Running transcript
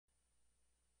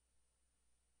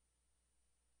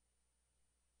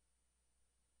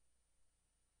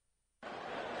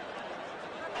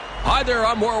Hi there,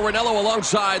 I'm Ranallo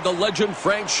alongside the legend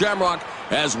Frank Shamrock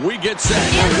as we get set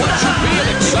for what should be an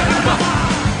exciting bout.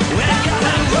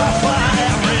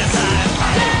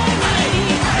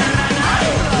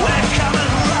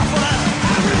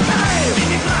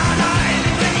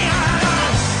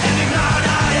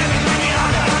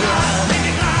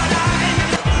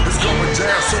 It's going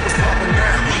down, so it's popping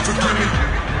now. Forgive me.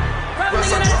 As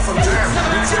I drop them down,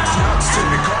 it takes nuts to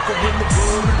me. Conquering the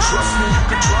world and trust me, you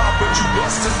can try, but you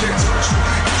busted, can't touch me.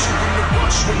 Cause you in the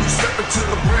rush when you step into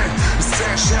the ring. The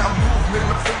stand shout movement,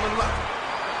 I'm feeling like.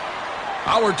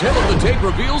 Our tale of the tape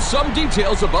reveals some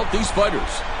details about these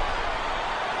fighters.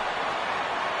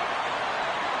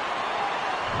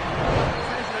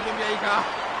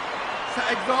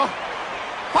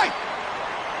 Fight!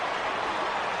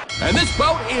 And this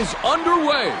bout is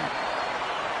underway.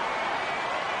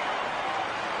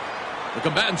 The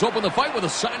combatants open the fight with a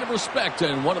sign of respect,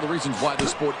 and one of the reasons why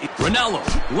this sport is... Ranallo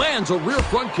lands a rear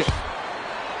front kick.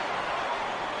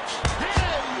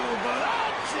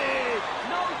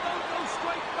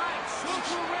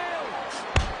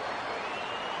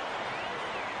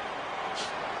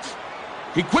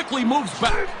 He quickly moves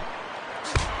back.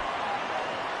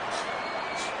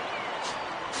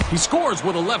 He scores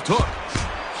with a left hook.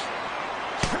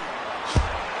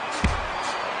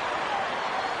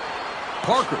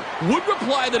 Parker would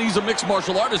reply that he's a mixed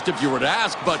martial artist if you were to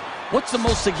ask, but what's the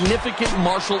most significant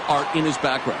martial art in his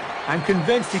background? I'm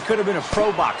convinced he could have been a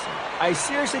pro boxer. I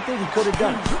seriously think he could have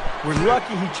done it. We're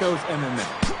lucky he chose MMA.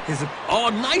 Oh,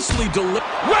 nicely delivered.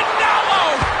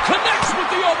 Ranallo connects with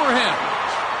the overhand.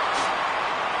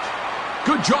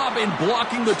 Good job in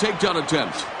blocking the takedown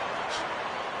attempt.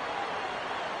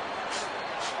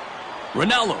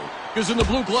 Ranallo is in the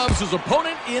blue gloves, his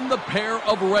opponent in the pair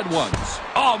of red ones.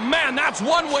 Oh, man, that's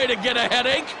one way to get a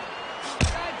headache.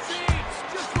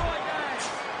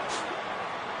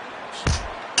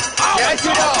 Oh, it's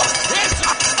over.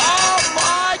 Oh,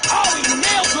 my. Oh, he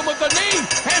nails him with the knee,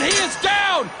 and he is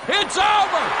down. It's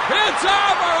over. It's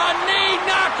over. A knee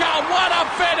knockout. What a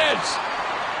finish.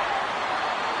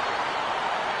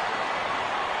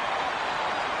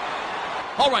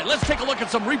 All right, let's take a look at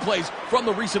some replays from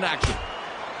the recent action.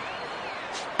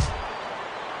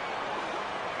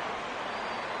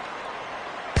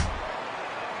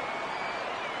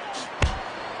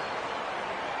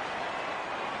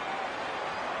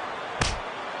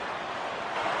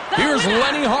 Here's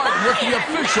Lenny Hart with the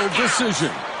official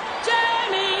decision.